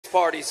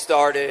party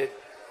started.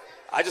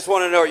 I just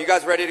want to know, are you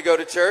guys ready to go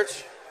to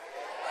church?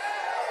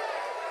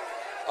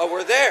 Oh,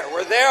 we're there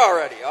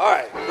already. All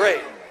right,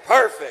 great.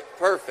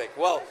 Perfect.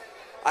 Well,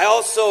 I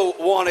also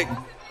want to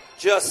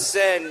just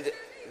send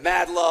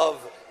mad love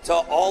to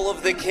all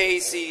of the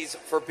Caseys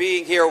for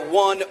being here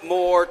one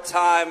more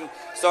time,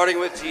 starting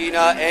with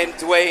Gina and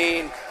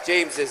Dwayne,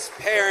 James's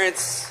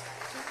parents.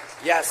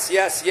 Yes,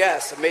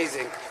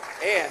 amazing.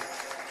 And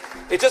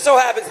it just so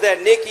happens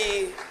that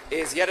Nikki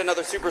is yet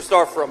another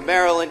superstar from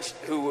Maryland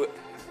who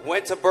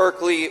went to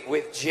Berkeley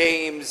with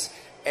James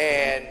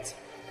and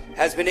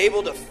has been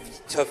able to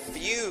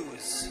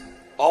fuse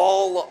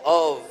all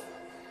of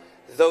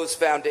those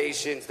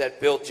foundations that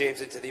built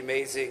James into the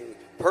amazing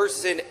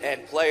person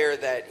and player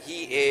that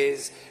he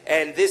is.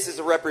 And this is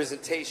a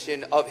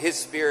representation of his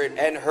spirit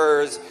and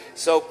hers.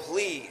 So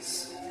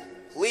please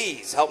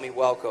help me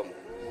welcome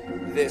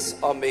this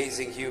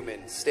amazing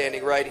human.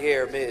 Standing right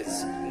here,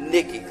 Ms.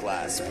 Nikki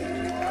Glaspie.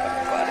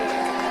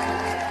 Everybody.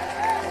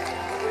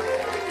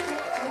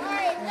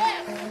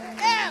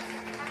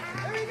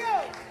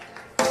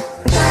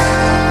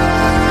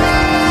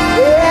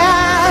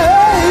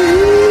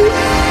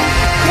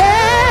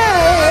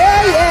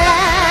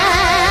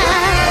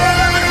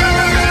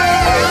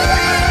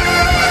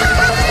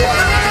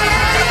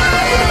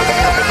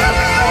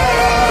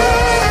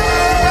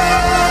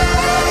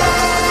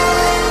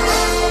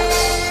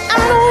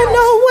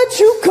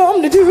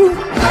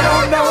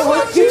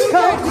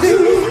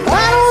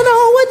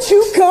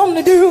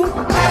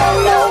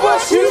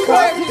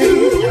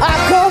 I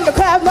come to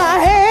clap my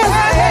hands.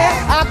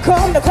 I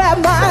come to clap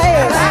my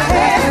hands.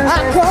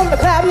 I come to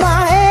clap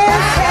my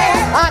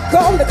hands. I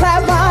come to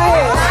clap my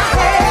hands.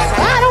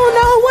 I don't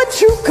know what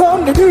you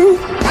come to do.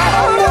 I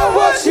don't know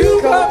what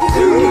you come to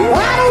do.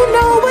 I don't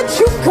know what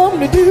you come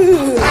to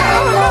do. I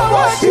don't know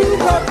what you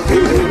come to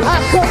do. I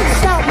come to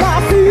stomp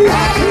my feet.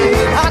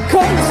 I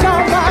come to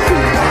stomp my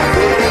feet.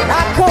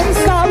 I come to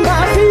stomp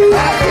my feet.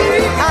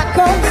 I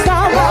come to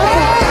stomp my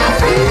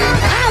feet.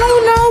 I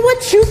don't know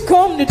what you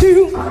come to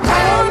do. I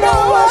don't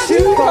know what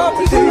you come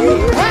to do.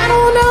 I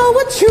don't know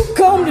what you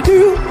come to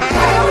do.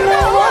 I don't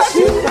know what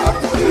you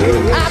come to do.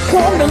 I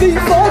come to leap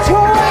for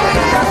joy.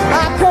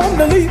 I come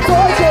to leap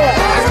for joy.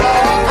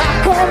 I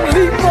come to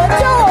leap for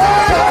joy.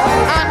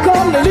 I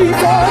come to leap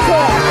for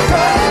joy.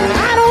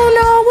 I don't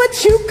know what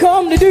you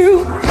come to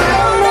do. I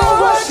don't know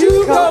what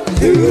you come to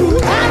do.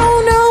 I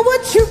don't know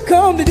what you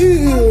come to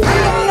do. I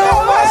don't know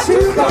what you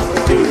come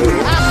to do.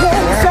 I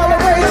come to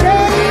celebrate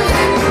James.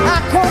 I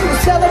come to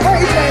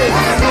celebrate James.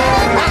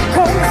 I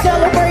come to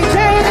celebrate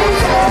James.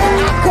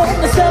 I come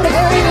to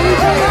celebrate James.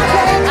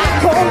 I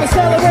come to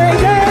celebrate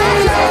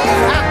James.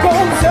 I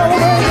come to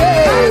celebrate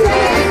James.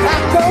 I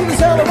come to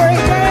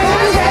celebrate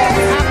James.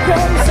 I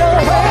come to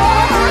celebrate.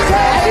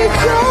 I get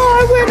joy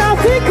when I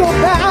think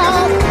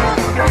about.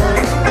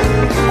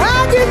 I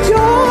get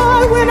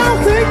joy when I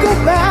think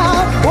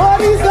about what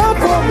he's done.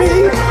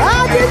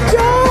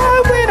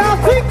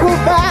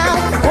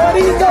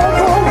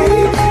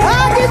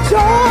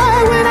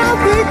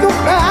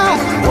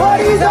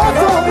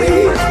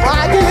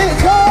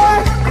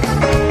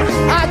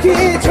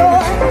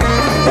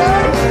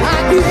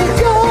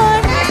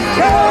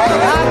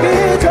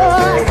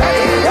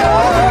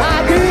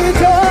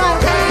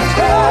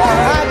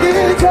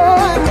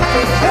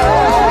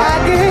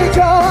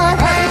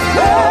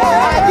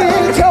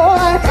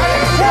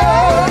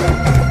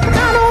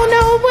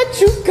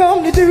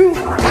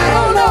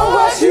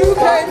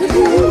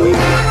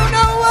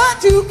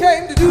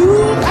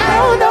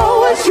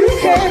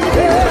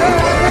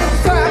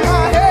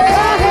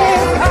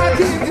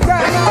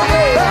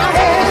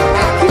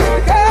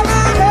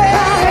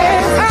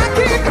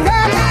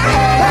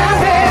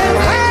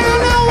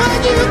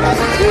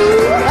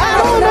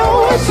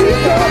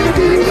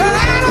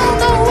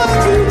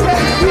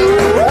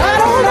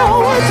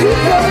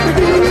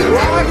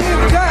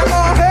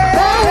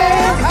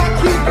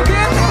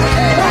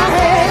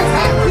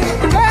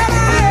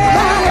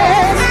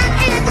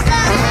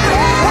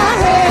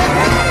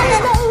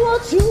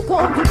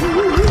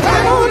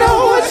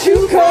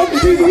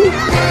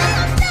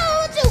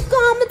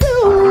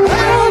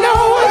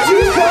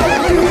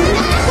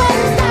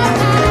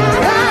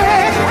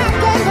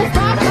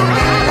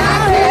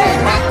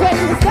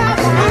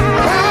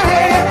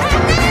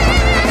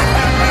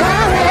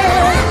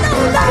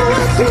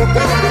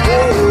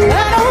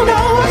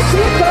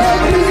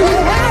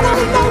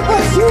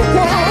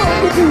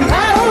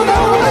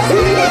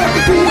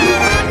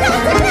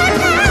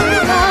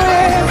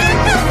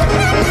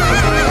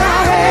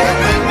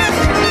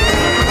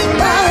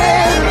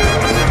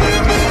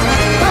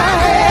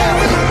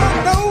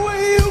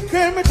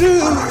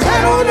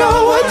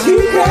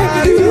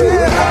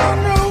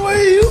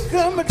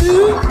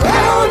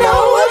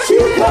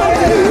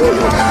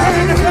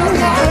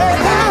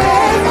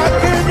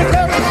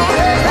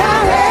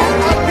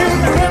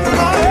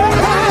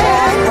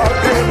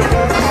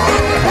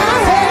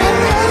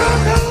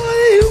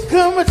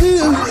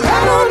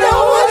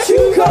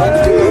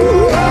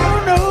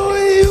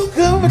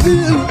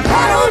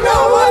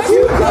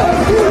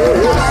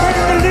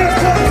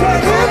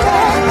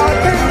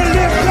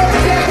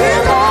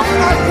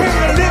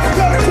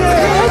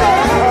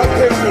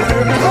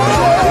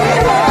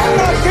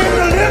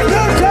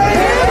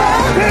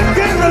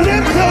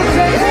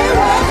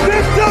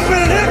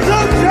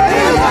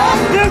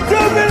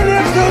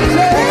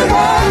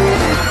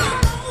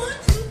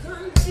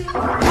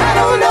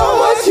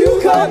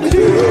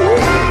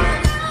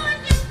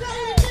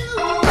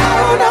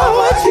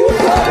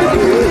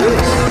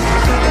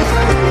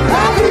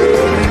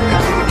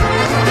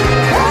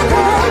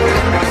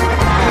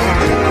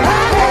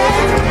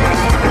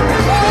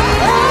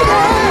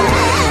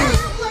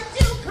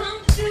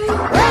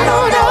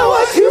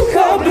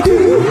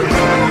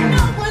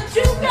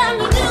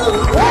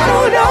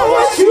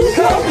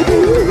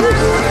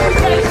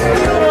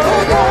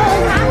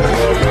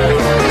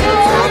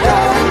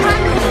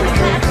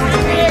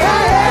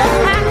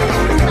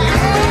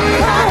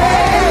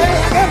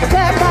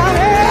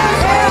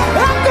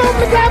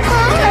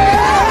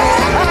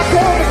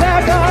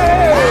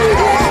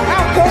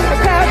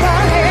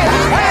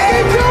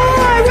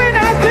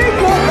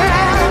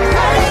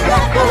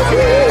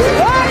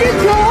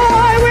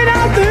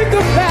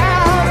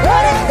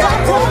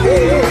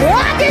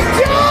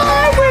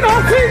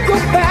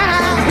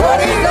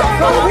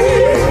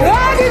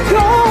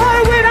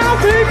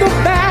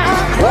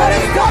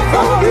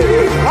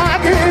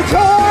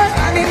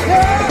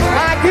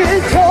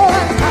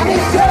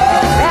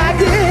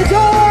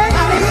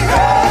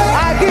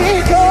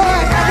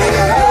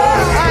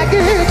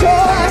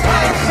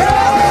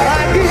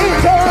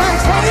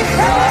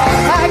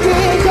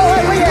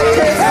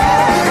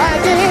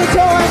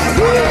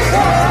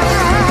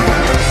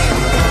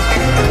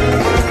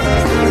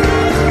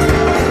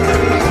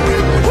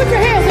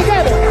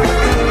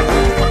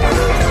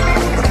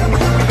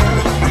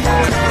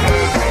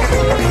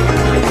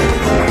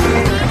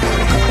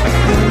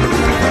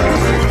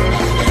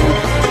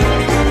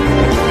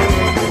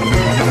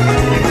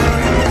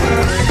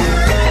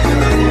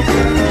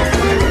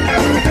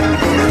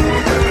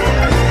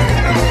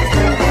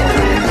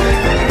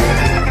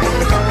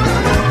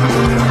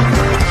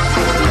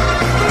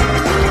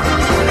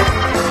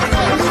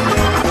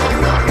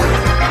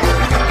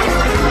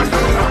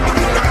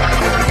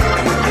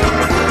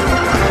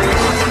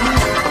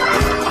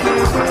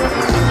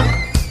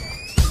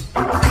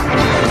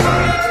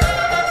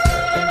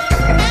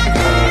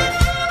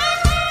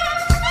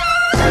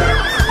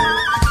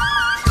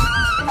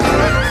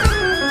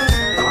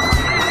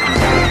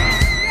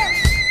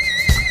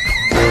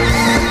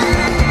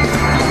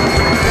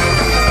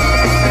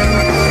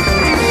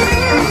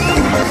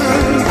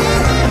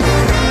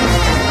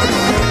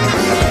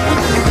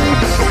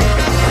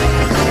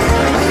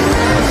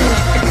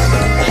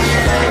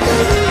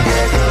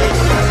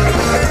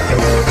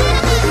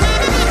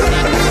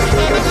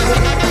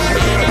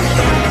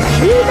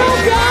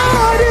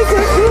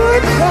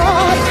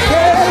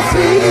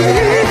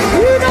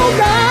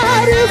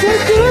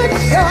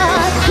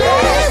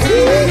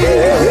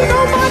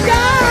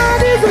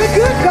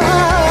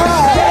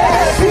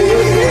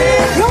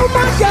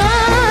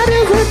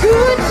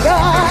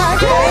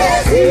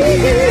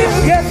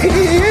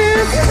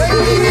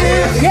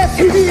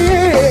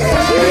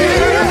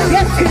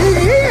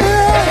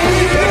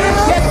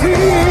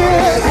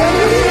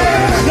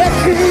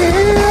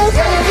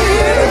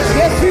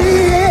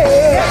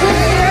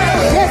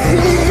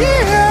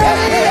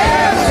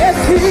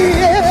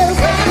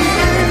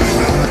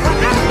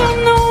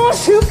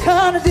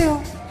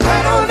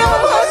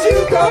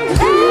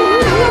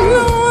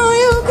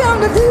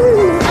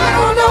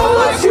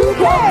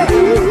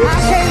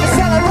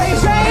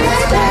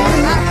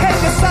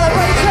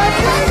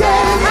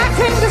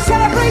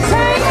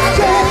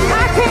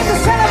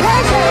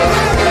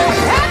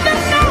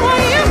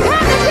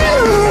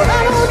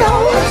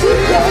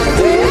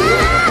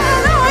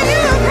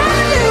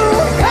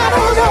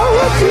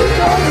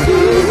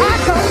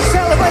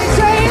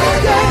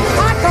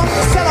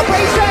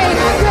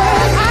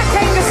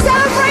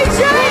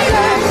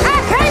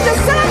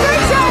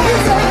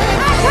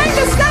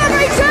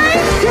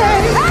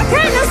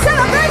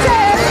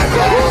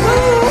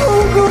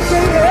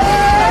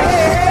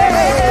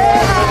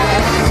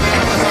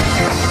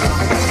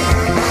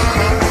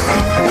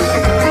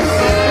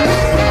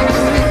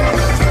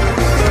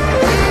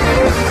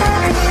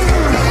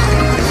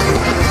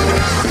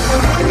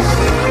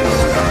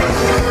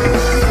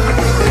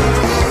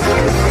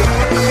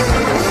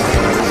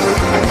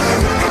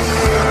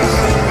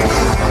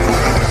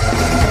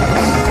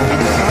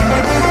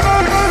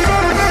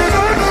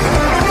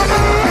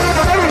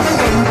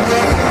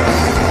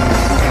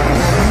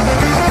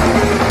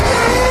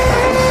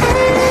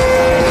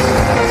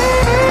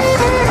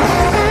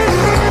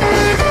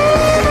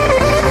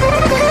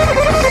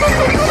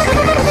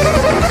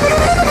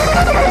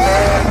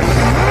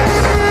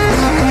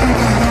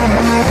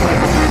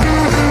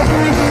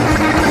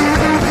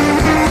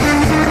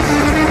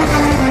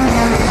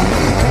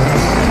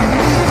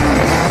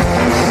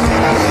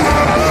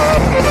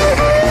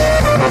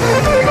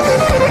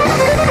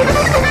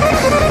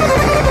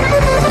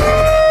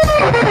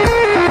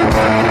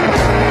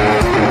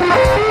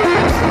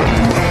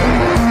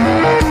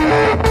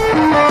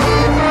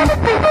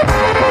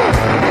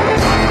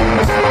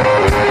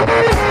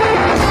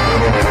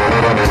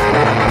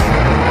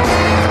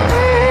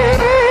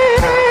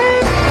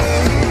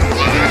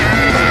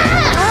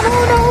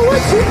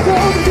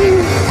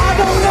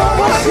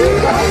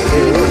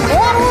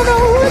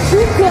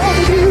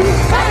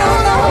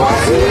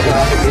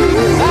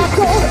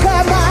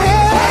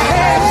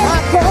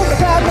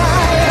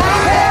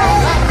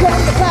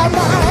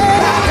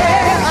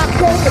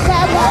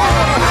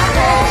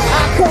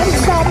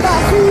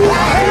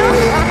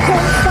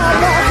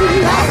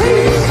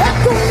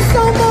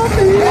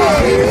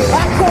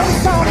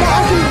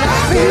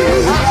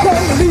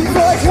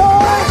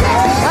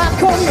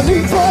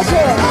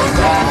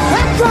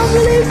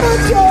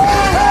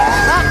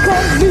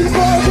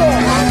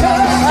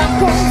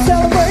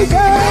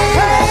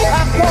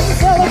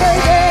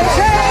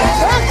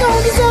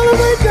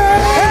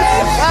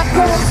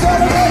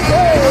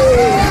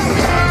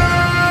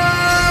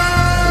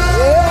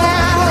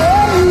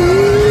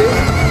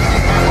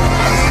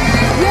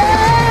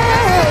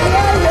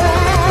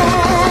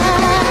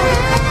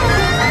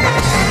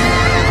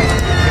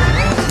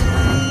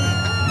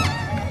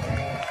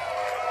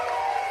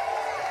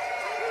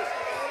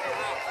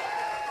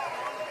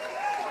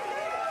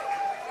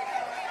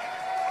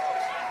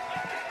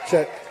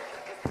 Check.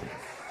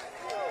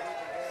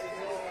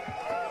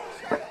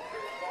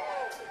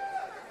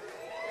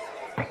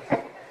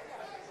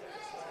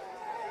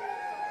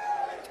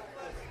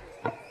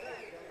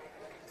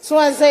 Just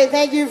want to say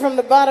thank you from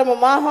the bottom of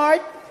my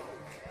heart.